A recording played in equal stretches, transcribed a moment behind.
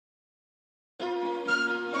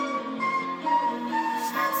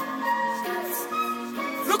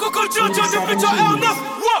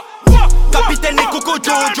Capitaine et Coco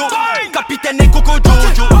Jojo. Capitaine et Coco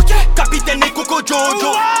Jojo. Capitaine et Coco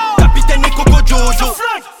Jojo. Capitaine et Coco Jojo.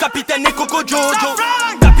 Capitaine et Coco Jojo.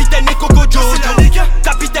 Capitaine et Coco Jojo.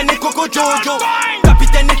 Capitaine et Coco Jojo.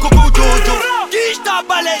 Capitaine et Coco Jojo. Qui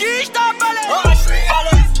j't'abalais. Oh, je suis à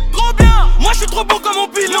l'aise. Trop bien. Moi je suis trop bon comme mon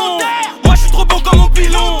pilon. Moi je suis trop bon comme mon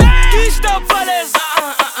pilon. Qui j't'abalais.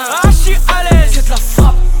 Ah, je suis à l'aise. C'est de la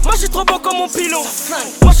frappe. Moi je suis trop bon comme mon pilon.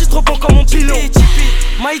 Moi je suis trop bon comme mon pilon.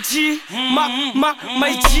 Maïti,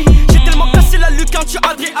 Maïti. J'ai tellement cassé la lucarne, tu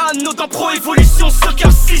Adriano dans Pro Evolution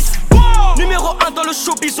Soccer 6. Numéro 1 dans le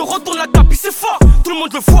showbiz, on retourne la capi, c'est fort. Tout le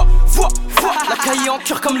monde le voit. La cahier en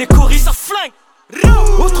cœur comme les choristes, ça flingue.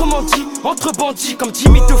 Autrement dit, entre bandits, comme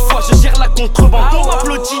Jimmy deux fois, je gère la contrebande, on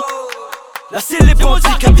m'applaudit. Là c'est les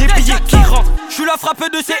bandits qui ont des billets qui rentrent. J'suis la frappe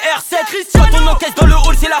de CR7. Quand on encaisse dans le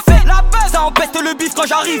hall c'est la fête. Ça empeste le bif quand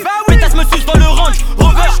j'arrive. Pétasse me suce dans le range.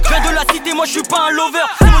 Rover, j'viens de la cité, moi j'suis pas un lover.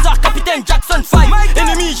 C'est Mozart, Capitaine, Jackson 5.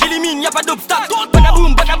 Ennemi, j'élimine, y'a pas d'obstacle.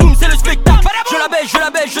 Badaboum, c'est le spectacle. Je la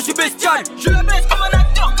baisse, je suis bestial. Je la baisse comme un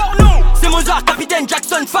acteur porno. C'est Mozart, Capitaine,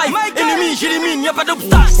 Jackson 5. Ennemi, j'élimine, y'a pas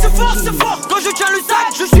d'obstacle. C'est fort. Quand je tiens le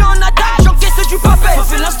sac, je suis en attaque. J'encaisse du papel. Ça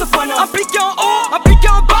fait l'instopana. Appliqué en haut, appliqué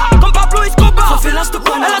en bas. Comme Pablo Escobar. Ça fait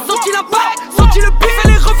l'instopana. Elle a senti l'impact, senti le bif,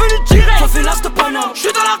 elle est revenue direct. Ça fait l'instopana.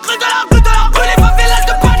 J'suis dans la rue, les favelas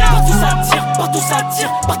de Pana. Partout ça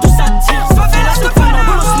tire. Ça fait l'instopana.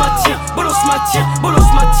 Bolos m'attire.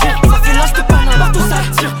 Ça fait l'instopana.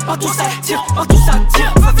 Partout ça tire. Ça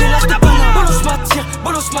fait l'instopana. Bolos m'attire.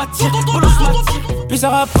 Plus ça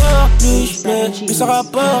rapporte, plus j'pèse. Plus ça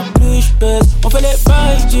rapporte, plus j'pèse. On fait les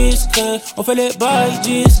bails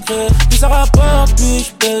discrets. Plus ça rapporte, plus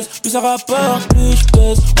j'pèse. Plus ça rapporte, plus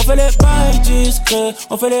j'pèse. On fait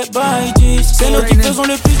les bails discrets. C'est nous qui faisons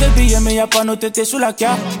le plus de billets, mais y'a pas nos tétés sous la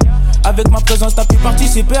carte. Avec ma présence, t'as pu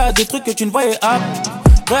participer à des trucs que tu ne voyais pas.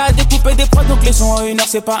 Prêt à découper des prods, donc les sons en 1 heure,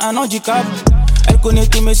 c'est pas un handicap. Elle connaît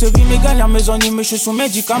tous mes sevis, mes galères, mes ennuis, mais je suis sous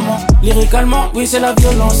médicaments. Lyricalement, oui, c'est la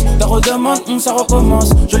violence. Ta redemande, ça recommence.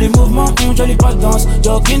 Joli mouvement, jolie pas de danse.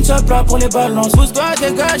 Jogging seul plat pour les balances. Pousse-toi,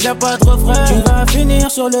 dégage, y'a pas de refrain. Tu vas finir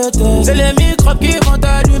sur le test. C'est les microbes qui vont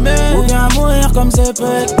t'allumer. Ou bien mourir comme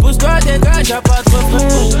Zepek. Pousse-toi, dégage, y'a pas de refrain.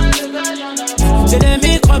 C'est les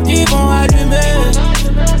microbes qui vont allumer.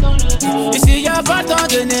 Ici, y'a pas le temps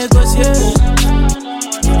de négocier.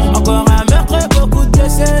 Encore un meurtre, beaucoup de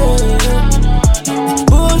blessés.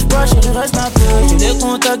 Bouge pas chérie, reste un peu. J'ai les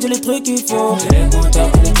contacts, j'ai les trucs qu'il faut.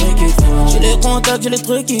 J'ai les contacts, j'ai les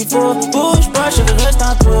trucs qu'il faut. Bouge pas chérie, reste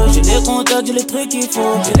un peu. J'ai les contacts, j'ai les trucs qu'il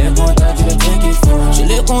faut. J'ai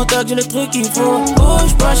les contacts, j'ai les trucs qu'il faut.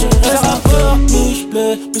 Bouge pas chérie, reste un peu. Plus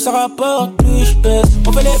j'plais, plus ça rapporte, plus j'pèse.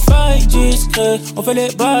 On fait les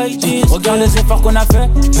bails discrets. Regarde les efforts qu'on a fait.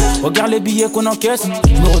 Regarde les billets qu'on encaisse.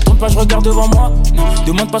 Je me retourne pas, je regarde devant moi.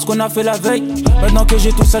 Demande pas ce qu'on a fait la veille. Maintenant que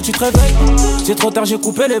j'ai tout ça, tu te réveilles. C'est trop tard, j'ai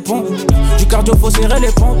coupé les ponts. Du cardio, faut serrer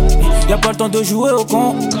les pompes. Y'a pas le temps de jouer au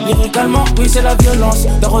con. Lyricalement, oui, c'est la violence.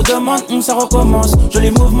 Ta redemande, ça recommence.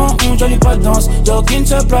 Joli mouvement, jolie pas de danse. Jogging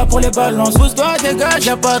se plat pour les balances. Pousse-toi, dégage,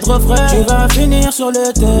 y'a pas de refrain. Tu vas finir sur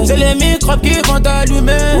le test. C'est les microbes qui vont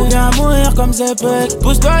t'allumer. Ou bien mourir comme Zepek.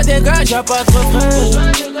 Pousse-toi, dégage, y'a pas de refrain.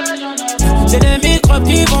 C'est les microbes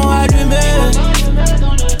qui vont allumer.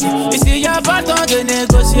 Ici, y'a pas le temps de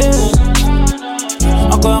négocier.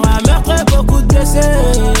 Encore un meurtre, beaucoup de blessés.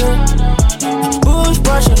 Bouge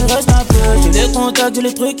pas, chérie, reste un peu. J'ai les contacts, j'ai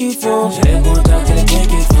les trucs qu'il faut. J'ai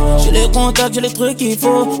les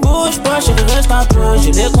contacts, Bouge pas, chérie, reste un peu.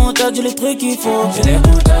 J'ai les contacts, j'ai les trucs qu'il faut. J'ai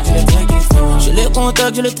les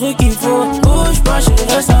contacts, j'ai les trucs qu'il faut. Bouge pas, chérie,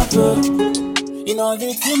 reste un peu. Une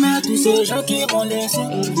envie de fumer tous ces gens qui m'ont laissé.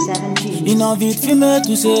 Une envie de fumer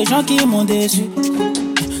tous ces gens qui m'ont déçu.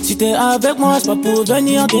 Si t'es avec moi, c'est pas pour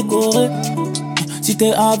venir décorer. Si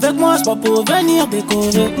t'es avec moi, c'est pas pour venir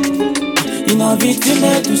décorer. Une envie de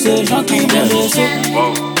fumer tous ces gens qui m'ont laissé.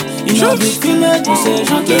 Une envie de fumer tous ces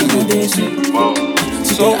gens qui m'ont déçu.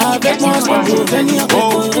 Si t'es avec moi, c'est pas pour venir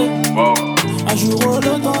décorer. Un jour au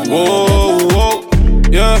loto.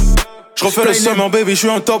 Yeah. J'refais le seum, baby, j'suis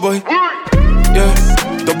un top boy. Yeah.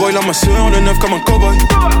 Top boy, là, ma soeur, le neuf comme un cowboy.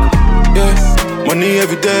 Yeah. Money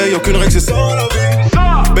everyday, aucune règle, c'est ça la vie.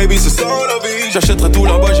 Baby, c'est ça la vie. J'achèterai tout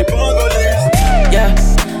là-bas, j'ai pas un valise. Yeah.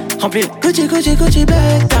 Rempli Gucci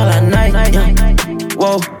bag par la night. Yeah.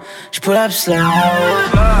 Wow, j'pull up slow.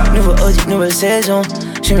 Nouveau audit, nouvelle saison.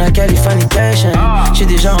 J'aime la Californication. J'suis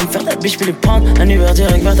déjà en me faire ta biche puis les prendre. Un Uber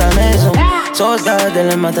direct vers ta maison. So regarde dès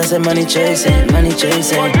le matin, c'est money chasing.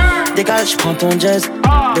 Décale, j'prends ton jazz.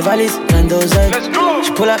 Des valises, plein d'oseille.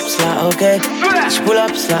 J'pull up cela,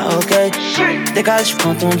 ok. Décale,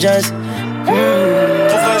 j'prends ton jazz.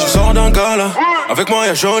 Trop frais, je sors d'un gala. Avec moi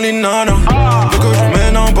y'a jolie nana. Veux que je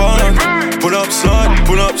mène en balade. Pull up slide,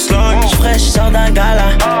 pull up slide. J'suis frais, j'sors d'un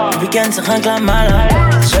gala. Le week-end c'est rien que la mala.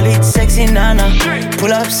 Jolie sexy nana.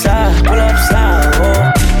 Pull up slide,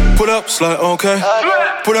 oh. Pull up slide, ok.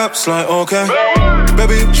 Pull up slide, ok.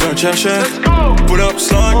 Baby, j'viens te chercher. Pull up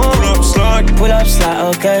slide, pull up slide. Pull up slide,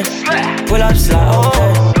 ok. Pull up slide, ok.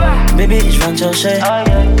 Baby, j'viens te chercher.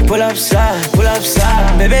 Pull up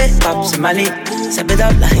slide. Bébé, hop, c'est Mali. Ça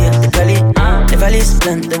pédale la rire de Cali. Les valises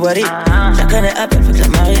pleines de wari. La connais up, elle veut que la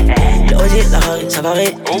marie. Le Audi, la Harry, ça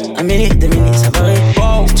varie. Un mini, deux mini, ça varie.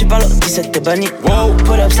 Si tu parles au 17, t'es banni.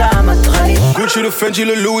 Pull up slide, à ma rallye. Gucci, le Fendi,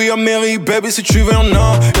 le Louis, Ameri. Baby, si tu veux, y'en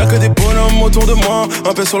a. Y'a que des bonhommes autour de moi.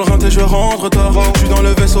 Un peu sur le rinté, je rentre tard. J'suis dans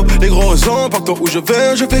le vaisseau, les gros raisons. Partout où je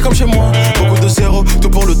fais comme chez moi. Beaucoup de zéro, tout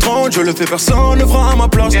pour le 30. Je le fais, personne ne fera à ma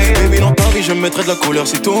place. Baby, dans ta vie, je mettrai de la couleur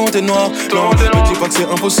si tout est noir. Non, me dis pas que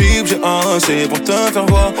c'est impossible, j'ai assez pour te faire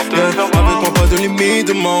voir. Yeah. Avec moi, pas de limite,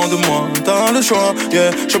 demande-moi. T'as le choix,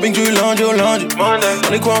 yeah. Shopping du lundi au lundi.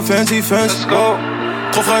 On est quoi, fancy, let's go.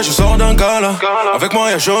 Trop frais, je sors d'un gala. Avec moi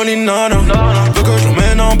y'a jolie nana. Veux que je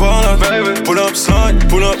l'emmène en balade. Pull up slide,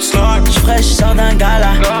 pull up slide. J'suis frais, j'sors d'un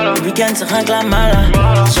gala. Le week-end c'est rien que la mala.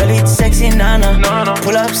 Jolie sexy nana.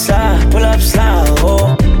 Pull up slide,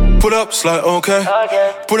 oh. Pull up slide, ok.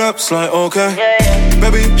 Pull up slide, ok.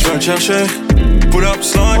 Baby, j'viens te chercher. Pull up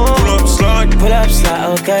slide, pull up slide. Pull up slide,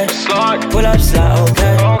 ok. Pull up slide, ok.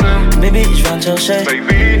 Baby, j'viens te chercher.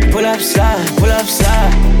 Pull up slide. Pull up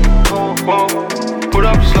slide, pull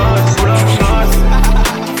up slide.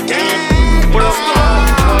 Pull up slide.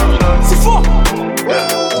 C'est fort.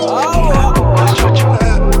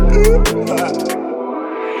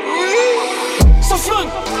 Ça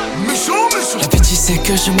flingue. Méchant. La bêtise c'est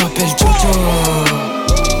que je m'appelle Jojo.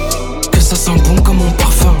 Que ça sent bon comme mon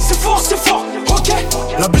parfum. C'est fort, ok.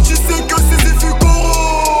 La bêtise c'est que c'est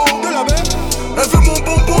Fugoro de la bête. Elle veut mon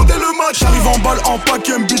bonbon dès le match. J'arrive en balle en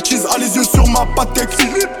paquet, bitches, a les yeux sur ma patek.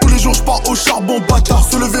 Tous les jours j'pars au charbon, bâtard,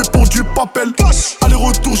 se lever pour du papel.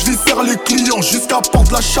 Aller-retour, j'viscère les clients jusqu'à porte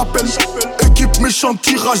de la chapelle. Équipe méchante,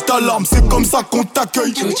 tirage d'alarme, c'est comme ça qu'on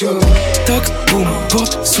t'accueille. Toc, boum,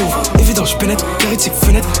 porte, s'ouvre. Évident, j'pénètre, carré-tic,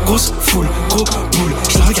 fenêtre. Grosse foule, gros boule.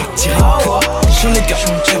 J'la regarde tirer. J'en les gars,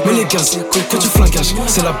 mais les gaz, que tu flingages,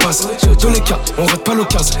 c'est la base. Dans les cas, on rate pas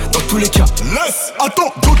l'occasion. Dans tous les cas, Laisse,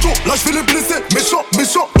 attends, Jojo, là j'vais les blesser. Méchant,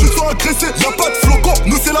 tu te sens agressé. Y'a pas de flocon,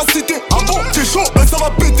 nous c'est la cité. Ah bon, t'es chaud, ben ça va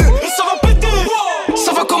péter.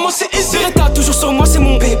 Ça va commencer easy. T'as toujours sur moi, c'est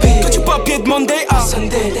mon bébé. Que tu papier de Monday à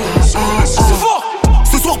Sunday. C'est fort.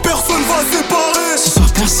 Ce soir personne va séparer. ce soir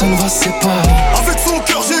personne va se séparer. Avec son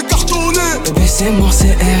cœur j'ai cartonné. Bébé c'est mort,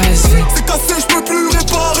 c'est RSV. C'est cassé, j'peux plus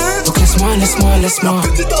réparer. Donc laisse-moi. La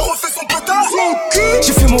petite a refait son pétard.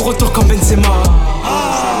 J'ai fait mon retour comme Benzema.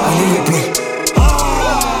 Allez les bleus.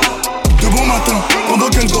 De bon matin, pendant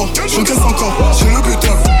qu'elle dort, j'encaisse encore. J'ai le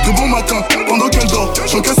butin. De bon matin, pendant qu'elle dort,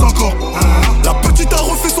 j'encaisse encore. La petite a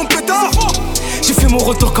refait son pétard. J'ai fait mon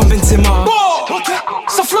retour comme Benzema.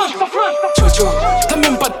 Ça flingue. Jojo, t'as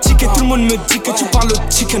même pas de ticket, tout le monde me dit que tu parles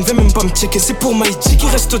chicken. Viens même pas me checker, c'est pour my G qui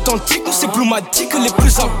reste authentique. Ou c'est Blue m'a dit que les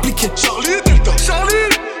plus appliqués. Charlie Delta.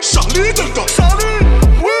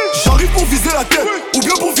 Oui. J'arrive pour viser la tête, ou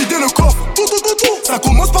bien pour vider le coffre. Tout. Ça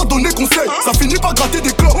commence par donner conseil, ça finit par gratter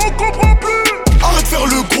des clopes. On comprend plus. Arrête de faire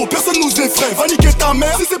le gros, personne nous effraie. Va niquer ta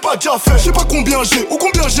mère si c'est pas déjà fait. Je sais pas combien j'ai ou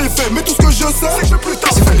combien j'ai fait, mais tout ce que je sais, c'est que je vais plus tard.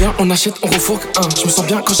 C'est combien on achète, on refourgue. Je me sens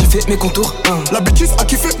bien quand j'ai fait mes contours. La bêtise a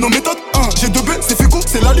kiffé nos méthodes. J'ai 2B, c'est Figo,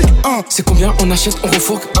 c'est la Ligue 1. C'est combien on achète, on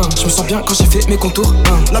refourgue. Je me sens bien quand j'ai fait mes contours.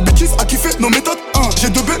 La bêtise a kiffé nos méthodes. J'ai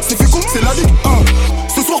 2B, c'est Figo, c'est la Ligue 1.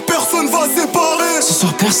 Ce soir personne va séparer. Ce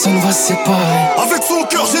soir personne va se séparer. Avec son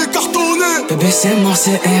cœur j'ai cartonné. Bébé c'est mort,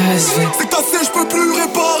 c'est RSV. C'est cassé, j'peux plus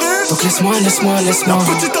réparer. Donc laisse-moi. La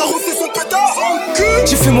petite a refait son pétard.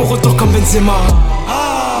 J'ai fait mon retour comme Benzema.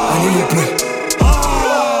 Allez les bleus.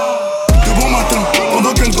 De bon matin,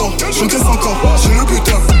 pendant qu'elle dort, j'encaisse encore. J'ai le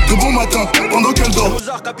butin. De bon matin, pendant qu'elle dort.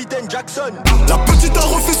 Mozart, Capitaine Jackson. La petite a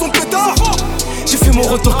refait son pétard. J'ai fait mon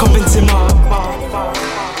retour comme Benzema.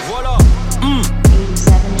 Voilà.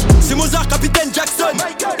 C'est Mozart, Capitaine Jackson.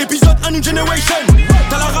 Épisode 1 New Generation.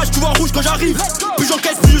 T'as la rage, tu vois rouge quand j'arrive. Plus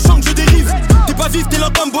j'encaisse, plus je chante, je dérive. T'es pas vif, t'es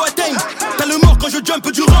lent comme Boateng. T'as le mort quand je jump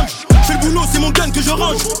du range. J'fais le boulot, c'est mon gun que je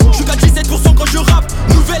range. J'suis qu'à 17% quand je rappe.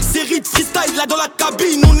 Nouvelle série de freestyle, là dans la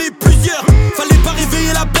cabine, on est plusieurs. Fallait pas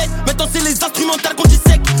réveiller la bête, maintenant c'est les instrumentales qu'on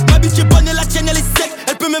dissèque. Ma bitch est bonne et la tienne elle est sec.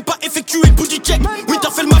 Elle peut même pas effectuer le booty check.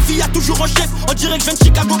 Winterfell, ma fille a toujours en chef. En direct, j'viens de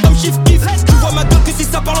Chicago comme Chief Keef. Tu vois ma gueule que si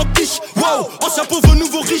ça parle en quiche. Wow, ancien pauvre,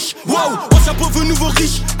 nouveau riche. Wow, ancien pauvre, nouveau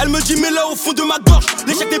riche. Elle me dit, mais là au fond de ma gorge,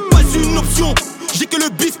 l'échec n'est pas une option. J'ai que le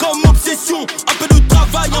bif comme obsession. Un peu de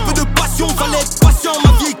travail, un peu de passion. Fallait être patient,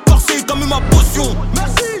 ma vie est corsée comme ma potion.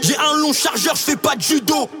 J'ai un long chargeur, je fais pas de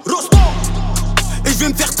judo. Rosto. Et je vais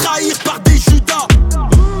me faire trahir par des judas.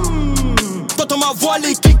 T'entends ma voix,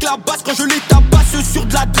 les kicks, la basse quand je les tabasse sur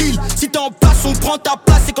de la drill. Si t'es en place, on prend ta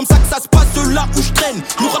place. C'est comme ça que ça se passe là où je traîne.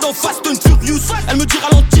 Nous dans Fast and Furious. Elle me dit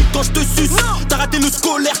ralentis quand je te suce. T'as raté le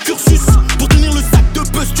scolaire cursus pour tenir le sac de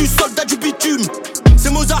buzz du soldat du bitume.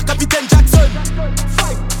 C'est Mozart, Capitaine Jackson.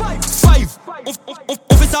 Five.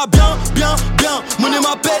 On fait ça bien, bien, bien. Money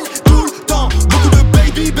m'appelle tout le temps. Beaucoup de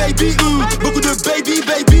baby, baby, beaucoup de baby,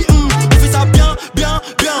 baby, On fait ça bien, bien,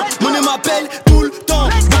 bien. Money m'appelle tout le temps.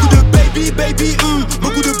 Beaucoup de baby, baby,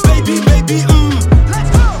 beaucoup de baby, baby,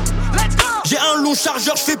 J'ai un long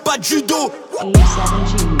chargeur, je fais pas de judo.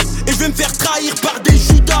 Et je vais me faire trahir par des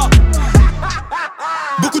judas.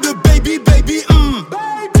 Beaucoup de baby, baby,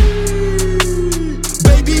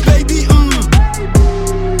 Baby, baby,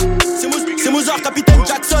 C'est Mozart, Capitaine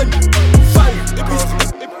Jackson.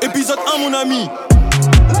 Épisode 1, mon ami.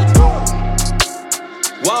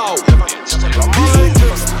 Wow.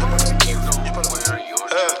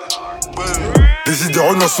 Des idées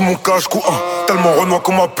Renoir sous mon cache-cou, tellement Renoir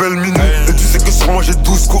qu'on m'appelle Minuit. Et tu sais que sur moi j'ai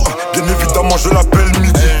 12 coups, bien évidemment je l'appelle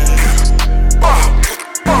Midi.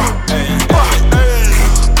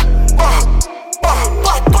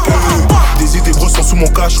 Des idées grosses sont sous mon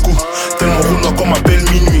cache-cou, tellement Renoir qu'on m'appelle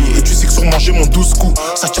Minuit. Et tu sais que sur moi j'ai mon 12 coups,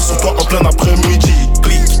 ça tire sur toi en plein après-midi.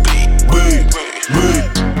 Clic, oui, oui,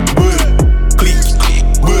 oui, clic,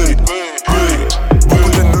 oui, oui. Beaucoup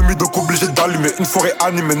d'ennemis donc obligé d'allumer une forêt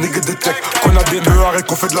animée, nigga des techs. Qu'on a des nœuds et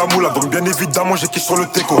qu'on fait de la moula, donc bien évidemment j'ai kiff sur le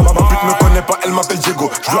teco. Ma pute me connaît pas, elle m'appelle Diego.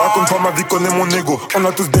 Je lui raconte pas ma vie, connaît mon ego. On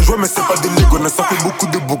a tous des jouets mais c'est pas des Lego. Ça fait beaucoup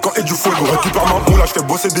de boucans et du fuego. Récupère ma boule, je fais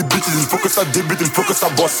bosser des bêtises. Il faut que ça débute, il faut que ça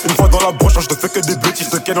bosse. Une fois dans la broche, je te fais que des bêtises.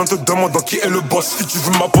 De quel on te demande qui est le boss. Si tu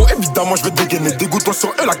veux ma peau, évidemment je vais dégainer. Dégoûtant sur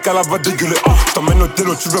eux, la cala va dégueuler. Je t'emmène au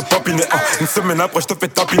télo, tu veux papiner. Une semaine après, je te fais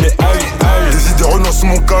tapiner. Des idées Renoir sous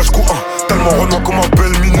mon cache-cou, tellement Renoir qu'on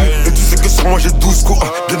m'appelle Minuit. Et tu sais que sur moi j'ai 12 coups,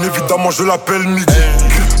 bien évidemment je l'appelle Midi.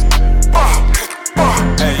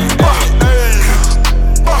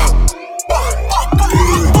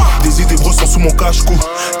 Des idées grosses sont sous mon cache-cou,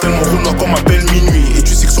 tellement Renoir qu'on m'appelle Minuit. Et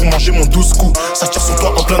tu sais que sur moi j'ai mon 12 coups, ça tire sur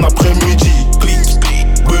toi en plein après-midi. Clic,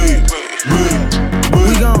 oui, oui,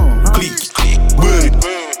 oui, clic, oui, oui,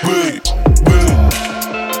 oui.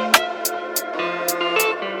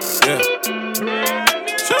 Yeah.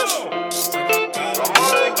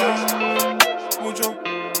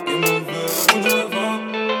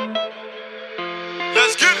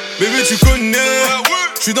 Bébé tu connais,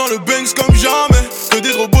 j'suis dans le Banks comme jamais. Que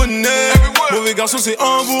des gros bonnets, mauvais garçon c'est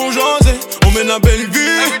un bourgeoisé. On mène la belle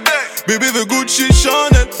vie, bébé veut Gucci,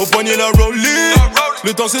 Chanel. Au poignet la Rollie,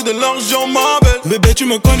 le temps c'est de l'argent ma belle. Bébé tu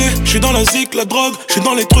me connais, j'suis dans la zik, la drogue, j'suis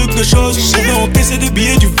dans les trucs de choses. On veut encaisser des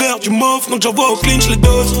billets, du vert, du mauve, donc j'envoie au clinch les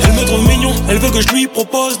doses. Elle me trouve mignon, elle veut que je lui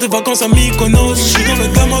propose des vacances à Mykonos. J'suis dans le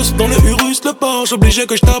Gamos, dans le Urus, le Porsche, obligé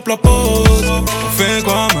que j'tape la pause. On fait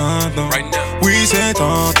quoi maintenant? Oui c'est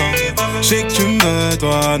tentant, j'sais que tu me veux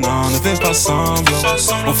toi, non ne fais pas semblant.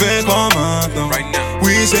 On fait quoi maintenant?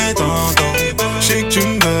 Oui c'est tentant, j'sais que tu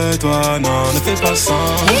me veux toi, non ne fais pas semblant.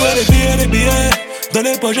 On veut les billets, dans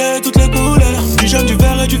les poches j'ai toutes les couleurs. Du jaune, du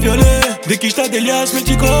vert et du violet, des quiches t'as des liasses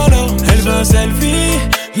multicolores. Elle veut un selfie,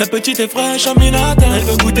 la petite est fraîche à Minata. Elle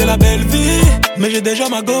veut goûter la belle vie, mais j'ai déjà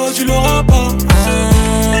ma go, tu l'auras pas.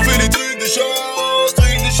 On fait des trucs de choses,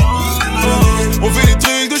 trucs de choses. On fait des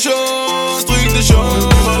trucs de choses, trucs de choses.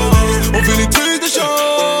 On fait des trucs de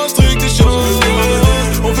choses, trucs de choses.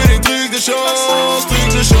 On fait des trucs de choses,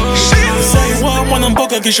 trucs de choses. C'est moi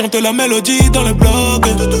n'importe qui chante la mélodie dans le blog.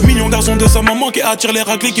 Millions garçons de sa maman qui attirent les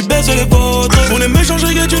raclés, qui baissent les vôtres. On est méchants,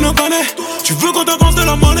 que tu nous connais. Tu veux qu'on t'avance de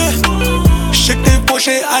la monnaie. J'sais que t'es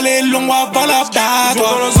poché, allez, long, on va la date.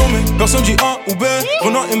 Dans la zone, mais personne dit A ou B.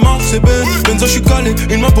 Renan et Mars, c'est B. Benzo, j'suis calé,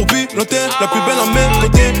 une main pour piloter. La plus belle à mes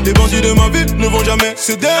côtés. Les bandits de ma ville ne vont jamais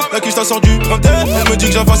céder. La quiche t'a sort du printemps. Elle me dit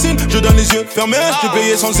que j'affascine, je donne les yeux fermés. J'ai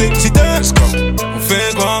payé sans exciter. On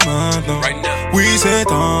fait quoi maintenant? Oui, c'est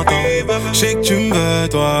tentant. J'sais que tu me veux,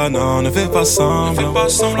 toi, non, ne fais pas semblant.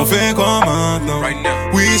 On fait quoi maintenant?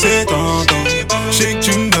 Oui, c'est tentant. J'sais que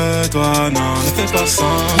tu me veux, toi, non, ne fais pas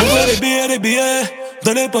semblant. On veut des billets,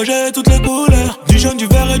 dans les poches j'ai toutes les couleurs. Du jaune, du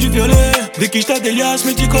vert et du violet, des quiches t'as des liasses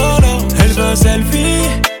multicolores. Elle veut un selfie,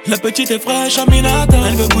 la petite est fraîche à Minata.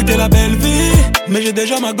 Elle veut goûter la belle vie, mais j'ai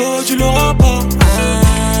déjà ma go, tu l'auras pas.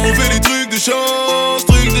 On fait des trucs de choses,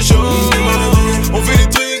 trucs de choses. On fait des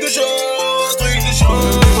trucs de choses, trucs de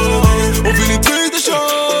choses. On fait des trucs de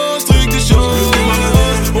choses, trucs de choses.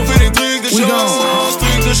 On fait des trucs de choses,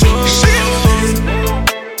 trucs de choses.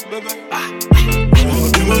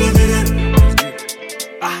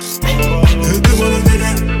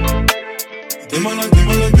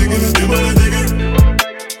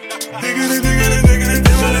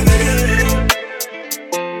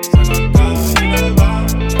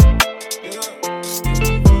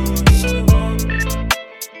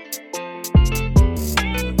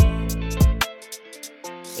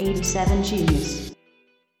 Genius.